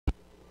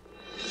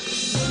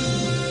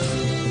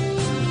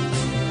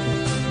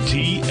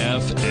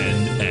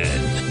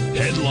TFNN.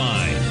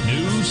 Headline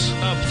News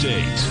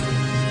Update.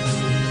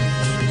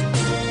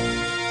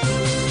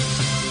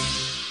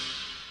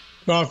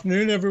 Good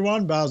afternoon,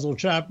 everyone. Basil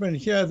Chapman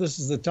here. This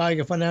is the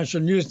Tiger Financial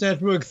News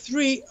Network,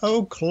 3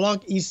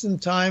 o'clock Eastern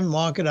Time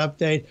market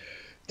update.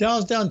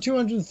 Dow's down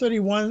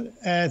 231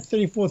 at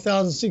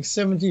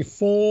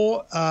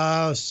 34,674.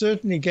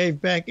 Certainly gave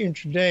back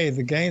intraday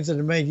the gains that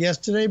it made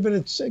yesterday, but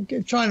it's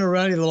trying to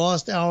rally the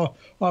last hour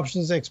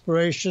options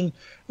expiration.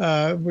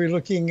 We're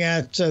looking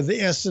at the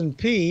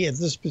S&P at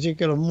this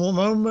particular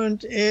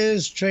moment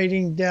is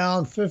trading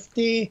down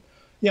 50.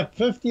 Yep,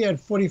 50 at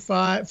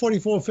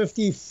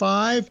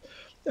 44.55.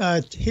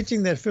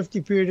 Hitting that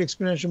 50-period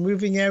exponential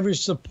moving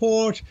average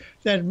support.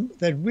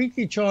 That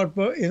weekly chart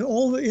in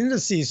all the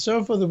indices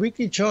so far, the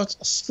weekly charts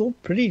are still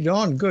pretty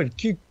darn good.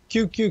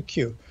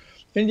 QQQQ.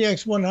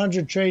 Index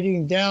 100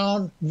 trading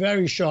down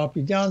very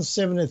sharply, down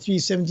 7 at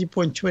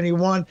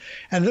 370.21.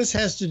 And this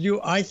has to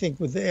do, I think,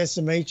 with the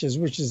SMHs,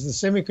 which is the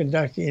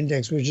semiconductor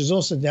index, which is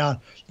also down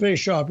very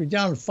sharply,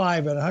 down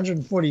 5 at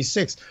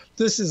 146.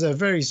 This is a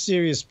very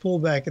serious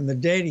pullback in the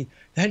daily.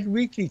 That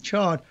weekly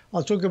chart,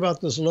 I'll talk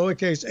about this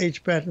lowercase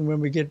h pattern when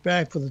we get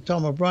back for the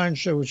Tom O'Brien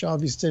show, which I'll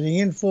be sitting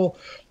in for.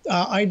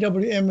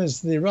 IWM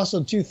is the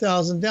Russell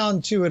 2000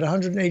 down 2 at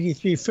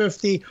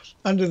 183.50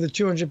 under the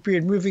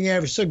 200-period moving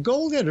average. So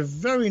gold had a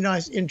very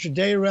nice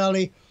intraday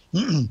rally.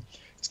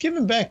 It's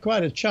given back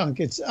quite a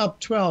chunk. It's up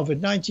 12 at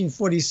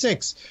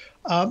 1946.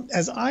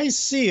 As I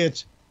see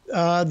it,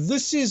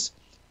 this is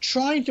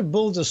trying to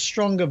build a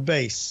stronger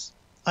base.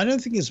 I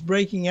don't think it's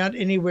breaking out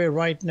anywhere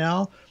right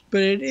now,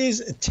 but it is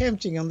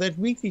attempting on that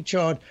weekly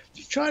chart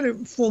to try to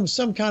form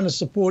some kind of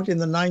support in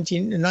the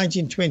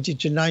 1920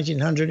 to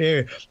 1900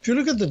 area. If you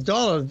look at the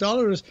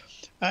dollar is,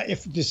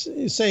 if this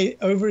say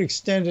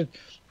overextended,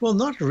 well,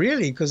 not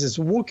really, because it's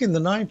walking the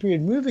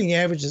 9-period moving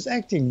average is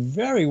acting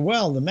very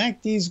well. The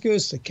MACD is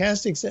good,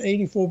 stochastics at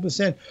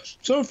 84%.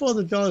 So far,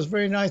 the dollar is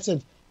very nice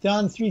at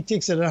down 3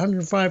 ticks at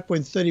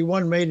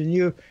 105.31, made a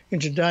new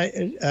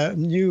intraday,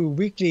 new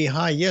weekly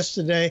high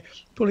yesterday,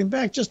 pulling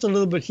back just a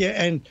little bit here.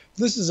 And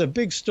this is a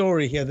big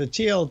story here, the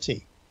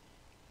TLT.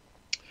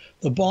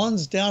 The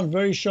bonds down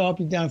very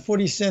sharply, down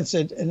 40 cents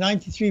at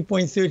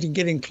 93.30,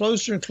 getting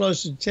closer and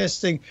closer to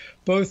testing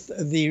both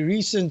the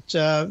recent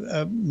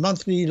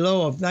monthly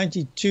low of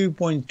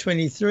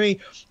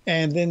 92.23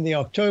 and then the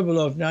October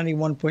low of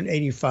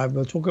 91.85.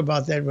 We'll talk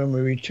about that when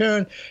we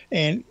return.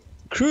 And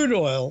crude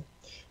oil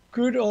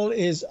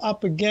is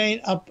up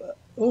again,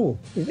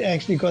 it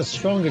actually got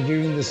stronger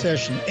during the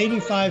session,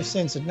 85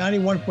 cents at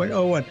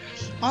 91.01.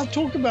 I'll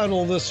talk about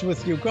all this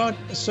with you. Got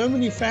so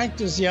many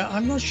factors here.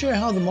 I'm not sure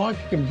how the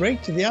market can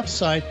break to the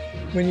upside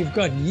when you've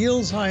got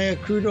yields higher,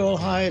 crude oil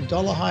higher,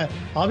 dollar higher.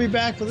 I'll be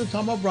back for the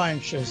Tom O'Brien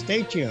Show.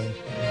 Stay tuned.